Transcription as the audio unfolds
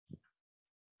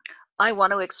I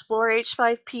want to explore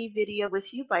H5P video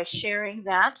with you by sharing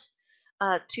that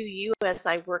to you as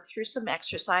I work through some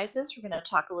exercises. We're going to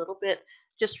talk a little bit,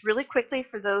 just really quickly,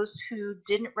 for those who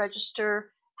didn't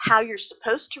register, how you're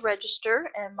supposed to register,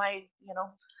 and my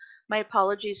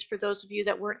apologies for those of you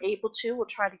that weren't able to. We'll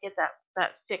try to get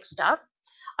that fixed up.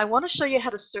 I want to show you how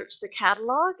to search the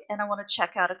catalog, and I want to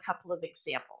check out a couple of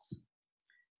examples.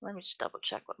 Let me just double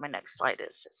check what my next slide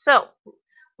is. So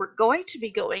we're going to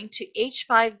be going to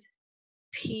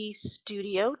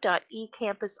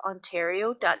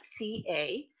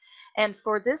h5pstudio.ecampusontario.ca, and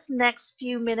for this next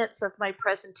few minutes of my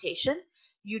presentation,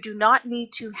 you do not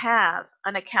need to have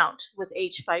an account with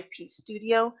H5P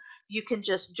Studio. You can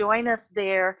just join us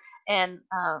there, and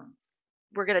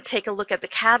we're going to take a look at the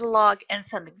catalog and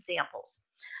some examples.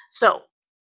 So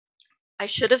I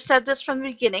should have said this from the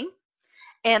beginning,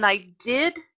 and I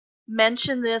did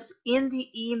mention this in the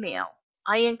email.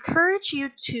 I encourage you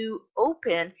to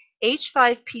open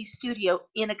H5P Studio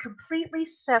in a completely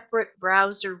separate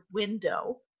browser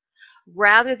window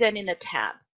rather than in a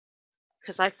tab,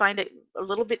 because I find it a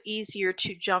little bit easier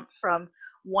to jump from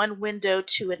one window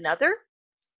to another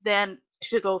than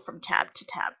to go from tab to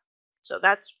tab. So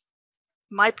that's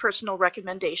my personal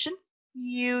recommendation.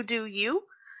 You do you,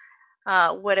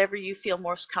 whatever you feel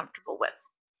most comfortable with.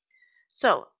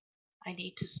 So I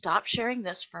need to stop sharing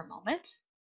this for a moment.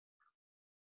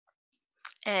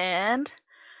 And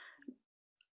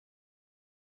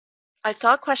I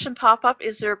saw a question pop up,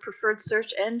 is there a preferred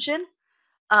search engine?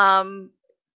 You're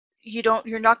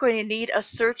not going to need a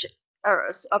search or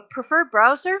a preferred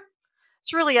browser.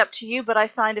 It's really up to you, but I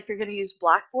find if you're going to use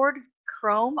Blackboard,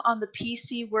 Chrome on the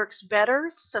PC works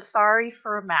better, Safari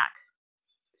for a Mac.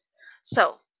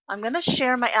 So I'm going to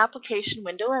share my application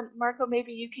window, and Marco,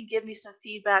 maybe you can give me some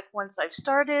feedback once I've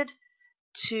started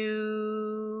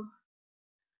to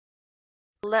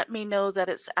let me know that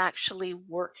it's actually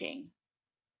working.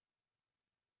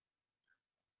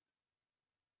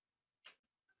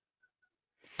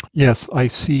 Yes, I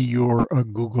see your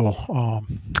Google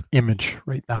image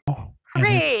right now.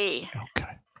 Hooray!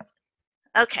 Okay.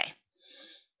 Okay.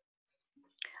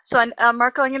 So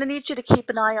Marco, I'm going to need you to keep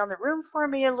an eye on the room for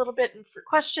me a little bit and for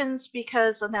questions,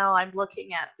 because now I'm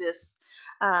looking at this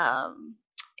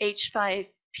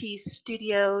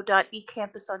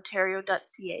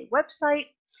h5pstudio.ecampusontario.ca website,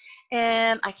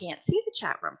 and I can't see the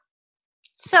chat room.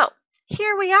 So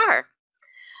here we are.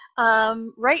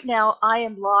 Right now I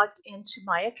am logged into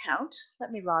my account.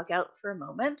 Let me log out for a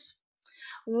moment.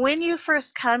 When you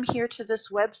first come here to this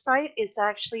website, it's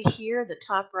actually here in the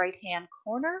top right-hand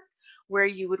corner where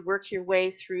you would work your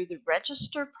way through the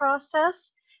register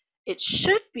process. It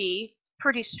should be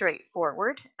pretty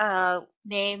straightforward.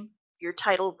 Name, your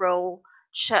title role,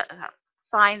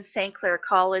 find St. Clair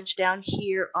College down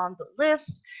here on the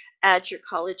list, add your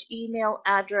college email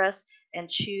address, and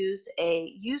choose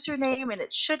a username, and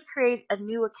it should create a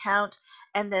new account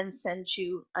and then send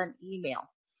you an email.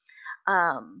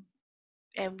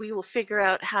 And we will figure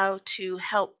out how to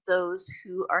help those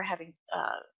who are having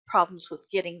problems with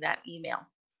getting that email.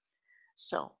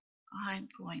 So I'm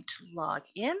going to log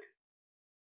in.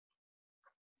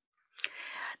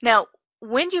 Now,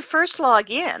 when you first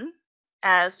log in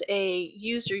as a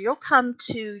user, you'll come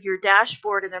to your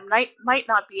dashboard, and there might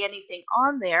not be anything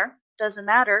on there. Doesn't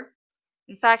matter.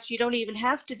 In fact, you don't even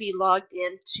have to be logged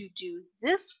in to do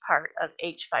this part of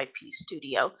H5P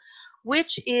Studio,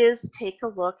 which is take a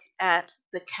look at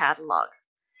the catalog.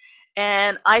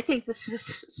 And I think this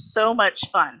is so much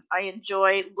fun. I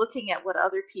enjoy looking at what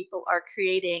other people are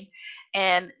creating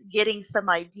and getting some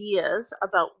ideas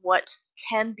about what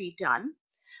can be done.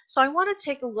 So I want to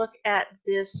take a look at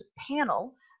this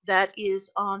panel that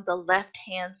is on the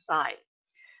left-hand side.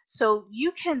 So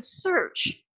you can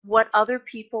search what other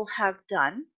people have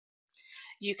done.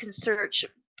 You can search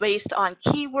based on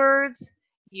keywords.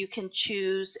 You can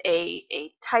choose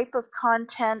a type of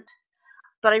content.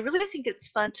 But I really think it's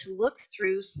fun to look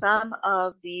through some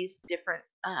of these different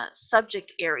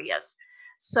subject areas.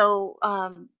 So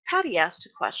Patty asked a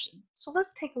question. So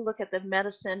let's take a look at the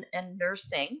medicine and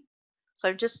nursing. So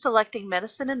I'm just selecting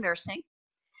medicine and nursing,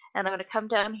 and I'm going to come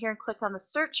down here and click on the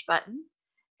search button,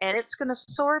 and it's going to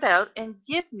sort out and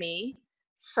give me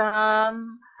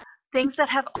some things that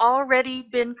have already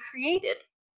been created.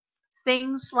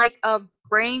 Things like a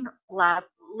brain lab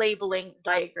labeling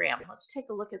diagram. Let's take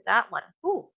a look at that one.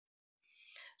 Ooh.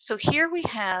 So here we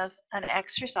have an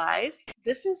exercise.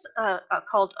 This is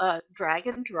called a drag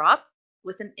and drop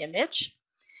with an image.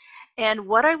 And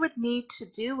what I would need to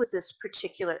do with this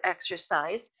particular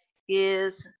exercise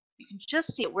is, you can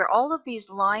just see it where all of these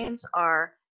lines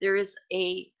are, there is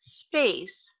a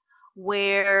space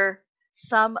where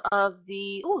some of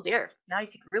the, oh, there, now you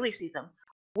can really see them,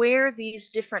 where these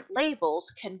different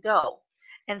labels can go.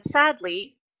 And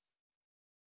sadly,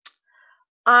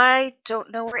 I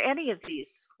don't know what any of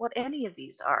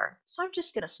these are. So I'm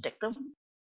just going to stick them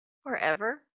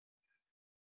wherever.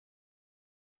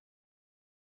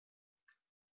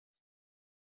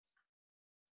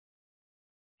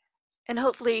 And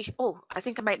hopefully, oh, I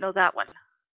think I might know that one.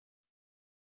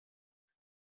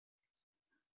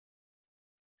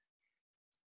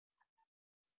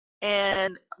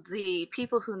 And the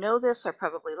people who know this are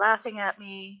probably laughing at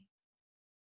me.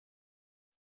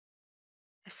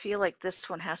 I feel like this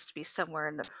one has to be somewhere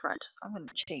in the front. I'm going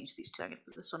to change these two. I'm going to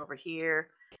put this one over here,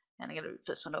 and I'm going to put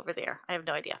this one over there. I have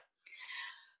no idea.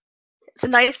 It's a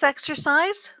nice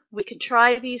exercise. We can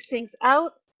try these things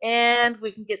out, and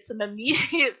we can get some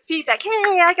immediate feedback. Hey,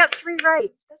 I got 3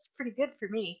 right. That's pretty good for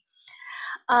me.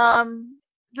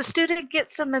 The student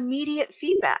gets some immediate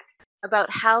feedback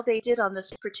about how they did on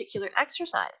this particular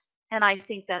exercise, and I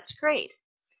think that's great.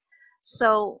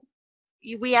 So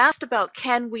we asked about,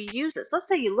 can we use this? Let's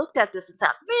say you looked at this and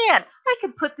thought, man, I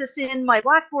could put this in my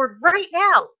Blackboard right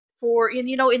now in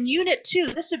Unit 2.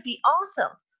 This would be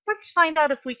awesome. Let's find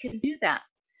out if we can do that.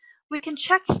 We can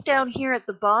check down here at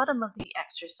the bottom of the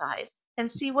exercise and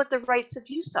see what the rights of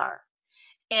use are.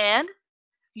 And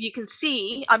you can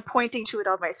see, I'm pointing to it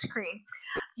on my screen,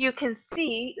 you can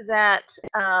see that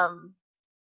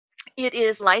it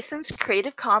is licensed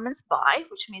Creative Commons by,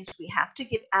 which means we have to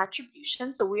give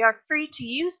attribution, so we are free to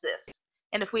use this.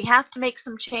 And if we have to make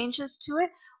some changes to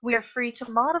it, we are free to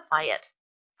modify it.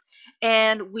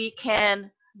 And we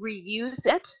can reuse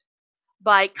it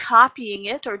by copying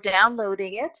it or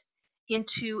downloading it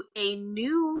into a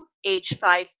new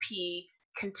H5P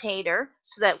container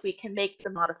so that we can make the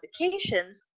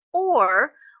modifications,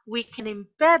 or we can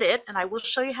embed it, and I will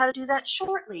show you how to do that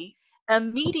shortly,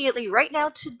 immediately right now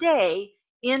today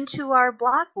into our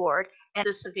Blackboard, and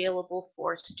it's available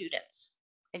for students.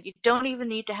 And you don't even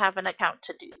need to have an account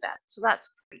to do that. So that's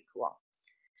pretty cool.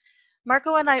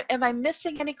 Marco, am I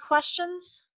missing any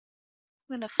questions?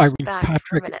 I'm going to flip back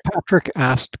for a minute. Patrick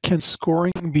asked, can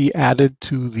scoring be added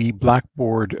to the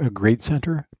Blackboard Grade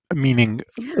Center? Meaning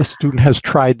a student has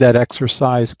tried that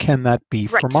exercise, can that be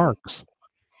for marks?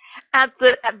 At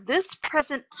this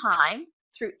present time,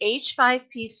 through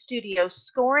H5P Studio,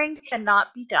 scoring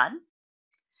cannot be done.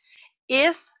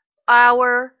 If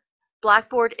our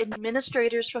Blackboard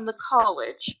administrators from the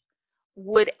college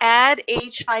would add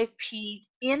H5P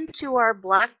into our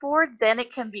Blackboard, then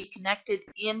it can be connected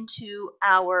into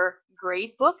our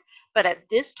gradebook. But at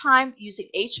this time, using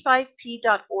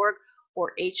h5p.org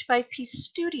or H5P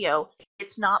Studio,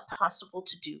 it's not possible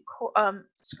to do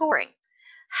scoring.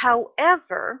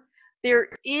 However, there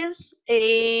is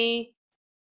a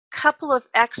couple of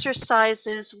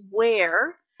exercises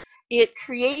where it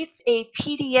creates a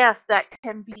PDF that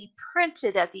can be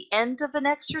printed at the end of an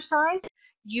exercise.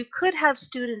 You could have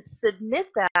students submit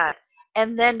that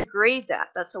and then grade that.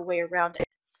 That's a way around it.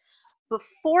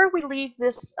 Before we leave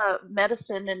this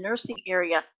medicine and nursing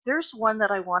area, there's one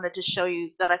that I wanted to show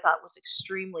you that I thought was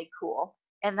extremely cool,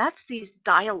 and that's these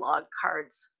dialogue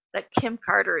cards that Kim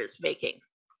Carter is making.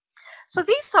 So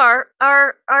these are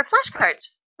our flashcards,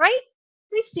 right?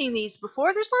 We've seen these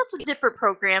before. There's lots of different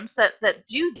programs that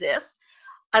do this.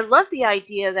 I love the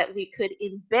idea that we could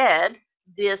embed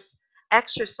this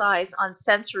exercise on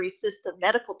sensory system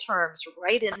medical terms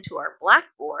right into our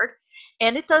Blackboard.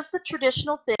 And it does the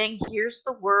traditional thing. Here's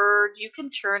the word. You can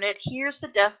turn it. Here's the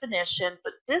definition.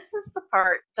 But this is the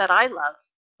part that I love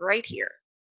right here.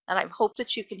 And I hope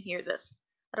that you can hear this.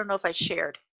 I don't know if I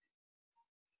shared.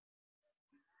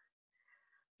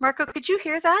 Marco, could you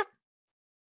hear that?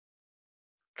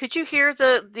 Could you hear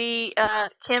the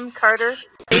Kim Carter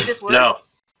say this word? No.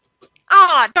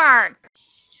 Ah, oh, darn.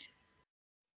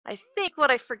 I think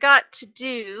what I forgot to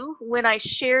do when I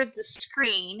shared the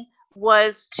screen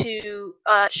was to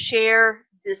share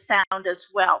the sound as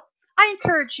well. I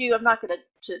encourage you, I'm not going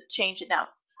to change it now.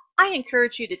 I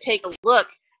encourage you to take a look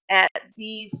at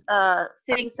these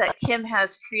things that Kim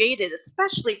has created,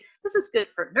 especially, this is good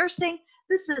for nursing,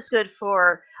 this is good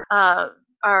for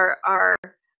our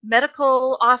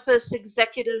medical office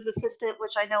executive assistant,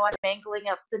 which I know I'm mangling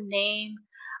up the name.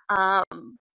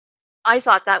 I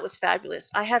thought that was fabulous.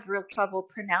 I have real trouble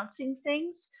pronouncing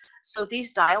things. So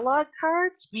these dialogue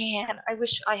cards, man, I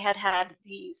wish I had had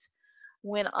these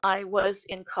when I was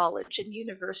in college and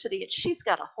university. And she's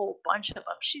got a whole bunch of them.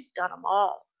 She's done them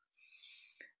all.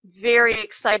 Very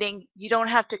exciting. You don't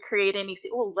have to create anything.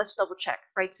 Oh, let's double check.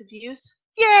 Rights of use.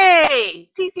 Yay!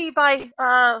 CC by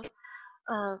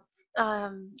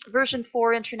version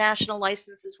 4 international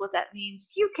license is what that means.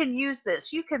 You can use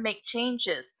this. You can make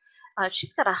changes.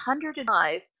 She's got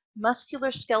 105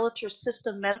 musculoskeletal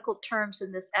system medical terms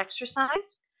in this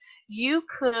exercise. You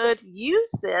could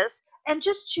use this and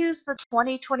just choose the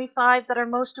 20-25 that are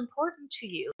most important to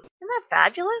you. Isn't that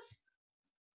fabulous?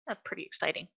 That's pretty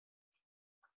exciting.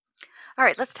 All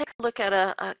right, let's take a look at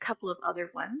a couple of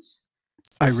other ones.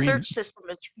 The Irene, search system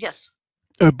is, yes.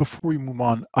 Before we move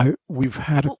on, we've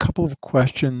had a couple of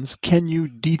questions. Can you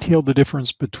detail the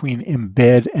difference between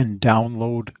embed and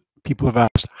download? People have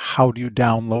asked, how do you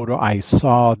download? I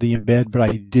saw the embed, but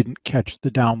I didn't catch the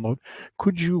download.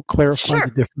 Could you clarify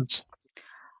the difference?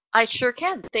 I sure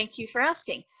can. Thank you for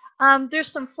asking.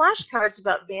 There's some flashcards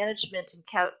about management and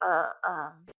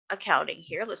accounting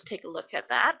here. Let's take a look at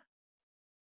that.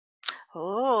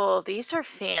 Oh, these are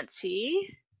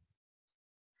fancy.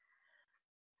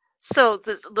 So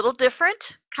this is a little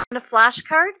different kind of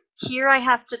flashcard. Here I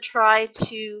have to try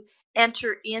to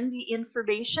enter in the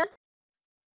information.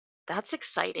 That's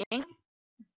exciting.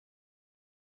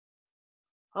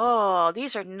 Oh,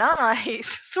 these are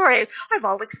nice. Sorry, I'm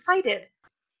all excited.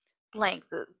 Blank,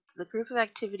 the group of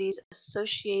activities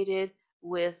associated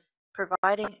with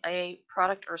providing a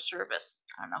product or service.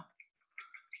 I don't know. I'm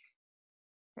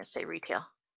going to say retail.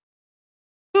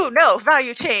 Ooh, no,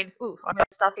 value chain. Ooh, I'm going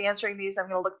to stop answering these. I'm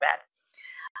going to look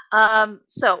bad.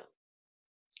 So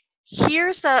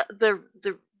here's the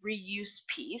reuse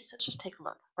piece. Let's just take a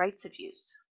look. Rights of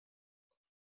use.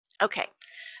 Okay,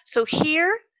 so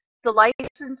here the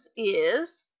license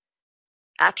is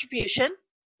attribution,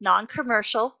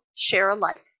 non-commercial, share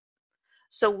alike.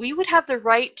 So we would have the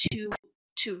right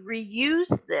to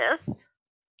reuse this,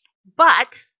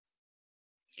 but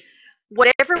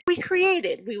whatever we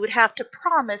created, we would have to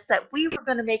promise that we were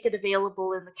going to make it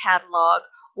available in the catalog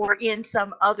or in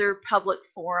some other public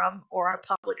forum or a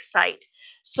public site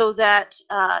so that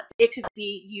it could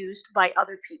be used by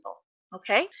other people.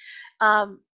 Okay?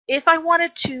 If I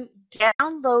wanted to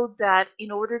download that in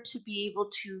order to be able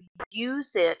to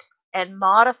use it and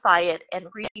modify it and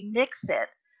remix it,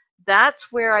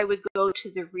 that's where I would go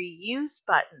to the reuse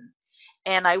button.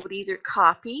 And I would either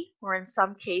copy, or in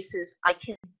some cases, I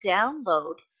can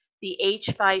download the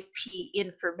H5P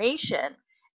information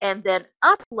and then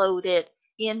upload it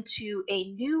into a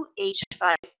new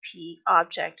H5P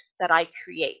object that I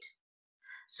create.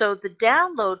 So the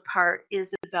download part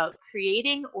is about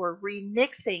creating or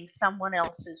remixing someone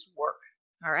else's work.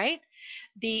 All right.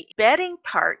 The embedding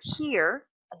part here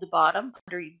at the bottom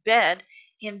under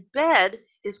embed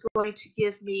is going to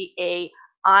give me a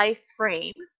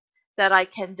iframe that I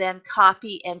can then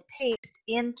copy and paste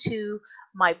into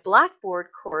my Blackboard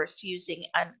course using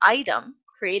an item,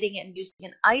 creating and using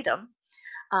an item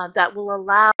that will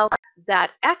allow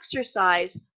that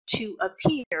exercise to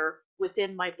appear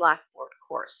within my Blackboard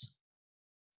course.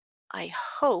 I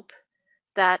hope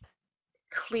that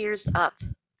clears up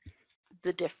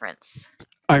the difference.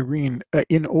 Irene,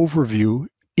 in overview,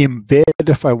 embed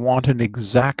if I want an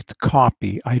exact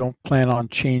copy. I don't plan on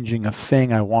changing a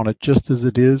thing. I want it just as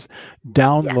it is.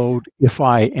 Download if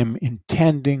I am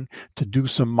intending to do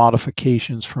some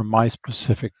modifications for my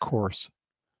specific course.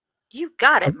 You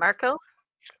got it, Marco.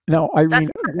 Now, Irene,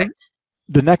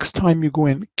 the next time you go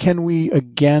in, can we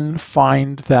again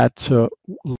find that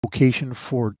location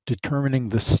for determining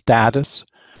the status,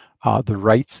 the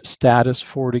rights status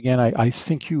for it again? I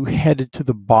think you headed to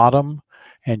the bottom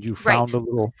and you found a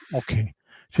little, okay.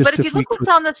 But if you look what's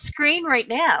on the screen right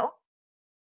now,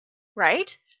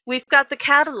 right, we've got the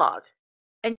catalog.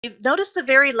 And you've noticed the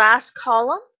very last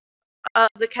column of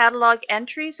the catalog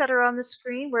entries that are on the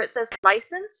screen where it says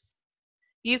license?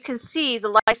 You can see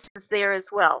the license there as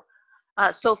well.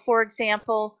 So for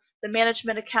example, the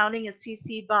management accounting is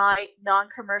CC by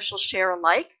non-commercial share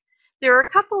alike. There are a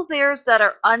couple there that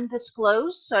are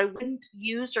undisclosed, so I wouldn't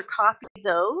use or copy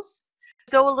those.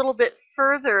 Go a little bit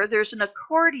further, there's an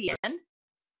accordion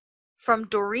from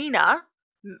Dorina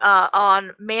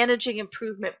on managing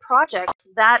improvement projects.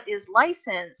 That is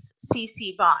licensed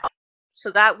CC by. So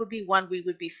that would be one we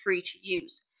would be free to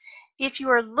use. If you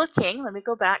are looking, let me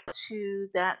go back to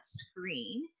that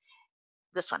screen,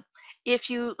 this one.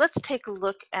 Let's take a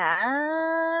look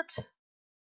at,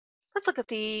 let's look at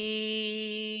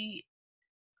the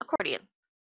accordion.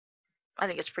 I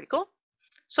think it's pretty cool.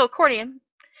 So accordion,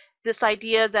 this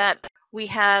idea that we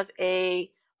have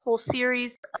a whole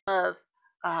series of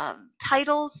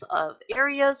titles of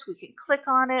areas, we can click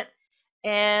on it,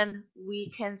 and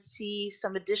we can see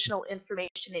some additional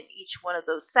information in each one of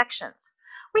those sections.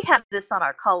 We have this on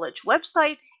our college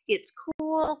website. It's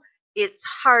cool. it's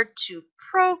hard to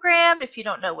program if you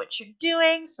don't know what you're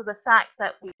doing. So the fact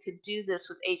that we could do this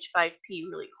with H5P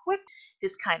really quick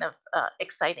is kind of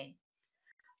exciting.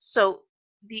 So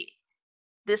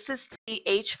this is the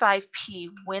H5P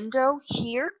window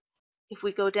here. If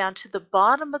we go down to the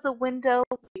bottom of the window,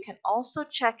 we can also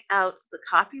check out the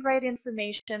copyright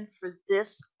information for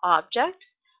this object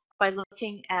by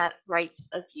looking at rights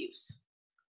of use.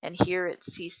 And here it's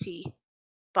CC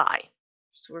BY.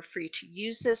 So we're free to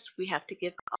use this. We have to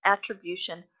give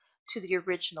attribution to the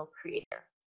original creator.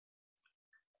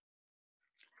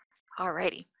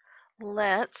 Alrighty,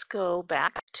 let's go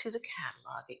back to the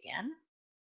catalog again.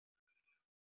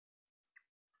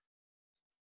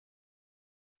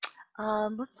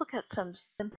 Let's look at some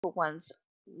simple ones.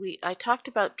 I talked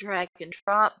about drag and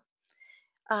drop.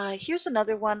 Here's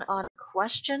another one on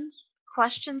question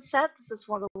set. This is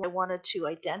one of the I wanted to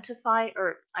identify,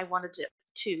 or I wanted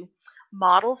to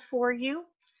model for you.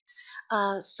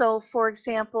 So for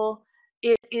example,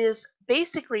 it is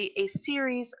basically a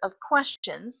series of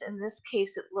questions. In this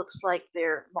case, it looks like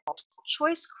they're multiple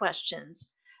choice questions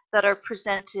that are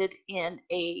presented in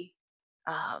a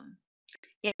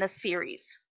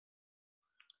series.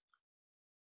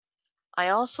 I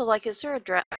also like, is there a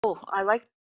drag? Oh, I like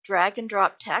drag and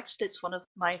drop text. It's one of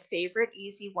my favorite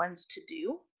easy ones to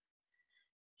do.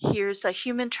 Here's a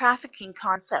human trafficking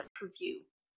concept review,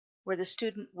 where the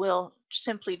student will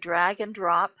simply drag and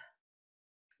drop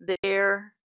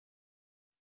their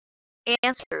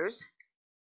answers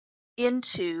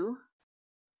into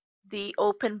the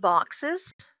open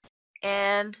boxes,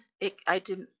 and I'm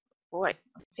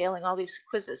failing all these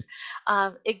quizzes.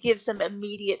 It gives them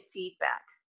immediate feedback.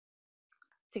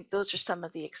 I think those are some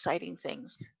of the exciting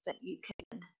things that you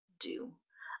can do.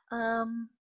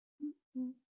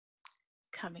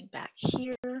 Coming back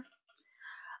here,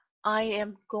 I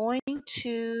am going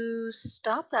to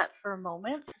stop that for a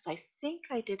moment because I think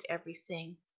I did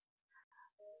everything.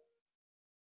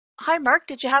 Hi, Mark,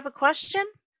 did you have a question?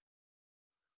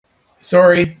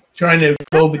 Sorry, trying to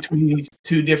go between these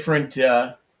two different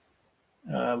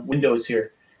windows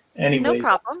here. Anyways,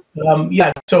 no problem.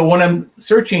 Yeah, so when I'm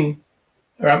searching,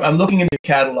 or I'm looking in the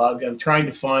catalog, I'm trying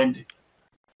to find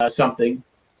something.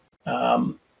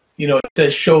 You know, it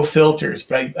says show filters,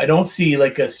 but I don't see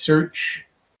like a search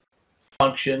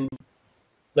function.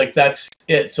 Like that's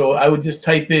it. So I would just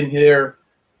type in here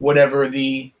whatever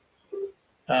the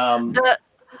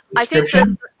I think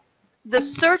description. the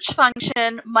search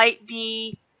function might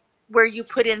be where you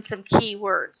put in some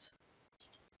keywords.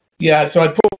 Yeah, so I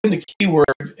put in the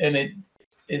keyword, and it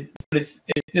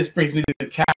just brings me to the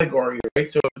category, right?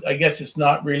 So I guess it's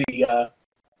not really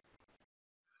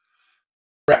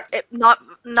correct. Not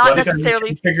So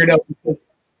necessarily. Figured out.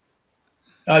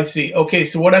 I see. Okay,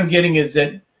 so what I'm getting is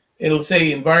that it'll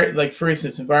say environment, like for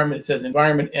instance, environment. It says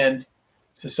environment and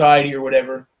society or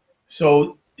whatever.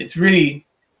 So it's really,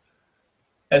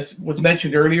 as was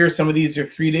mentioned earlier, some of these are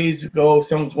 3 days ago,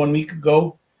 some's 1 week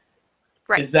ago.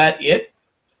 Right. Is that it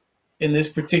in this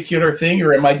particular thing,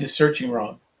 or am I just searching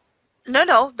wrong?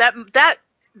 No,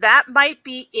 that might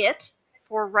be it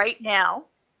for right now,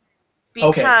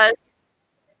 because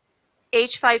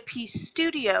H5P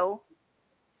Studio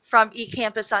from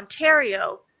eCampus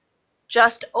Ontario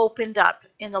just opened up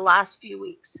in the last few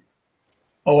weeks.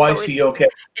 Oh, so I see. Okay.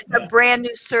 It's a brand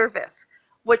new service.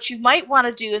 What you might want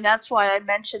to do, and that's why I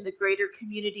mentioned the greater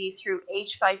community through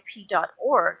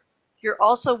h5p.org, you're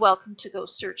also welcome to go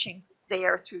searching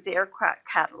there through their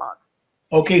catalog.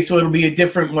 Okay, so it'll be a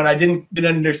different one. I didn't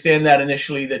understand that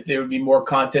initially, that there would be more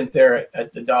content there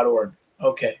at the .org.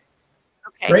 Okay.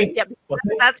 Great. Yep. Well,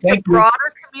 that's the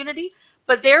broader community.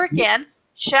 But there again,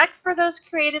 check for those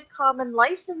Creative Commons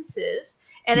licenses.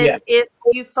 And if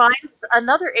you find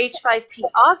another H5P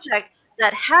object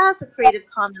that has a Creative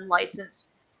Commons license,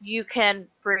 you can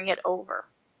bring it over.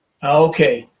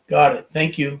 Okay, got it.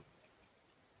 Thank you.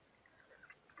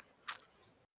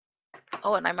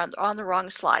 Oh, and I'm on the wrong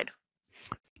slide.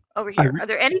 Over here. Are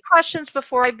there any questions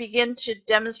before I begin to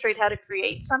demonstrate how to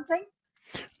create something?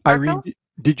 Irene,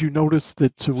 did you notice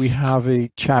that we have a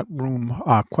chat room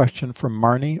question from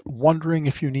Marnie, wondering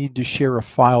if you need to share a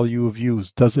file you have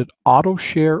used. Does it auto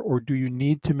share, or do you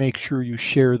need to make sure you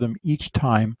share them each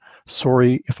time?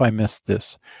 Sorry if I missed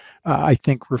this. I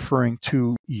think referring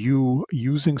to you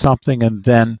using something and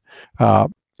then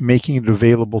making it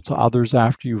available to others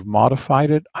after you've modified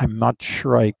it. I'm not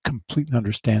sure I completely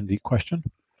understand the question.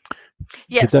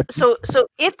 Yes. So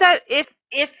if that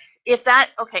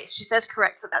okay, she says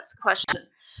correct. So that's the question.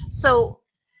 So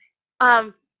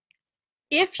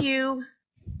if you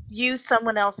use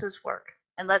someone else's work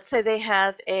and let's say they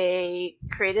have a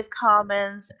Creative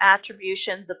Commons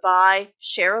attribution, the by,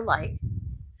 share alike,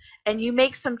 and you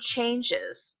make some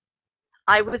changes,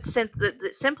 I would say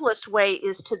the simplest way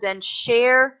is to then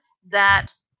share that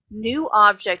new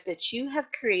object that you have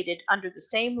created under the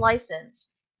same license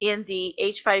in the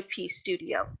H5P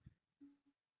Studio.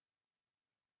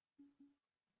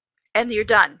 And you're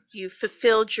done. You've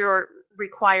fulfilled your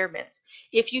requirements.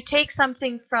 If you take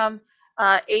something from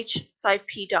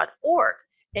h5p.org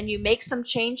and you make some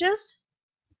changes,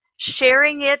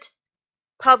 sharing it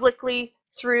publicly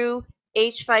through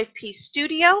H5P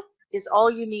Studio is all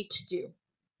you need to do.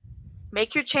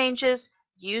 Make your changes,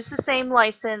 use the same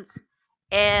license,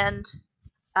 and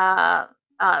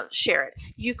share it.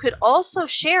 You could also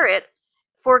share it.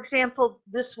 For example,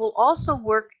 this will also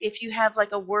work if you have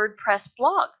like a WordPress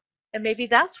blog, and maybe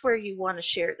that's where you want to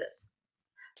share this.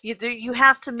 You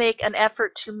have to make an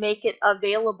effort to make it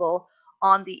available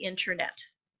on the internet.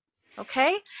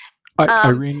 Okay?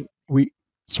 Irene, we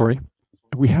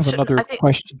have another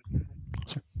question.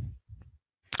 Sorry.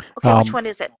 Okay, which one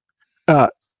is it?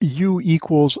 U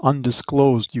equals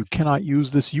undisclosed. You cannot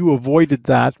use this. You avoided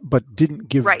that, but didn't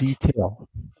give detail.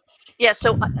 Yeah,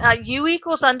 so U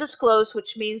equals undisclosed,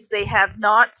 which means they have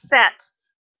not set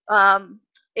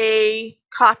a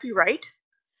copyright.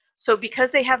 So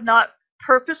because they have not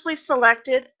purposely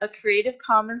selected a Creative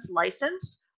Commons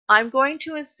license, I'm going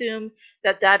to assume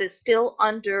that that is still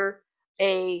under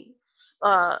a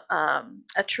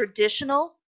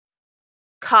traditional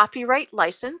copyright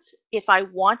license. If I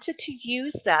wanted to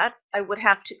use that, I would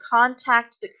have to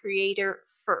contact the creator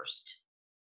first.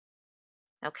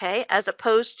 Okay, as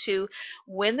opposed to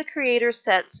when the creator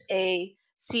sets a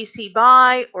CC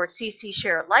BY or CC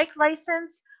share alike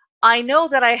license, I know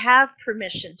that I have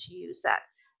permission to use that.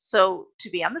 So to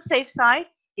be on the safe side,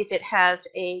 if it has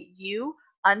a U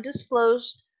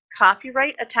undisclosed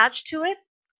copyright attached to it,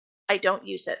 I don't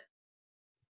use it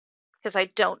because I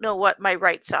don't know what my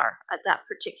rights are at that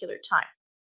particular time.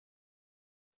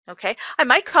 Okay, I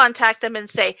might contact them and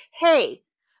say, hey,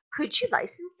 could you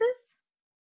license this?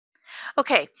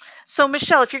 Okay, so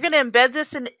Michelle, if you're going to embed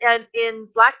this in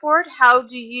Blackboard, how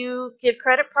do you give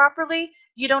credit properly?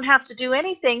 You don't have to do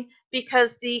anything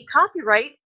because the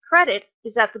copyright credit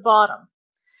is at the bottom.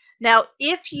 Now,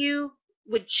 if you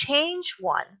would change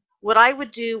one, what I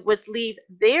would do was leave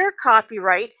their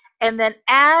copyright and then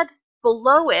add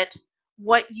below it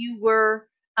what you were,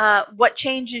 what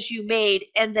changes you made,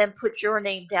 and then put your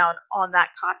name down on that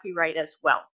copyright as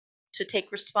well to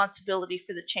take responsibility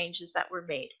for the changes that were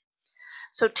made.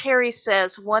 So Terry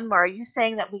says, one more, are you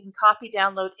saying that we can copy,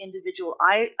 download individual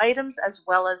items as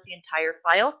well as the entire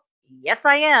file? Yes,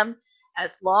 I am,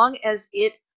 as long as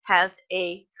it has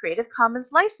a Creative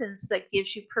Commons license that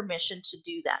gives you permission to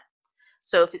do that.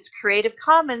 So if it's Creative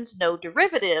Commons, no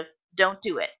derivative, don't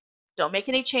do it. Don't make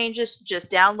any changes, just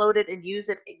download it and use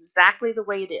it exactly the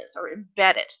way it is, or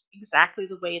embed it exactly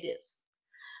the way it is.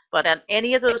 But on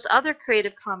any of those other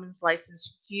Creative Commons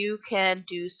licenses, you can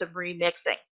do some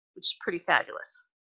remixing, which is pretty fabulous.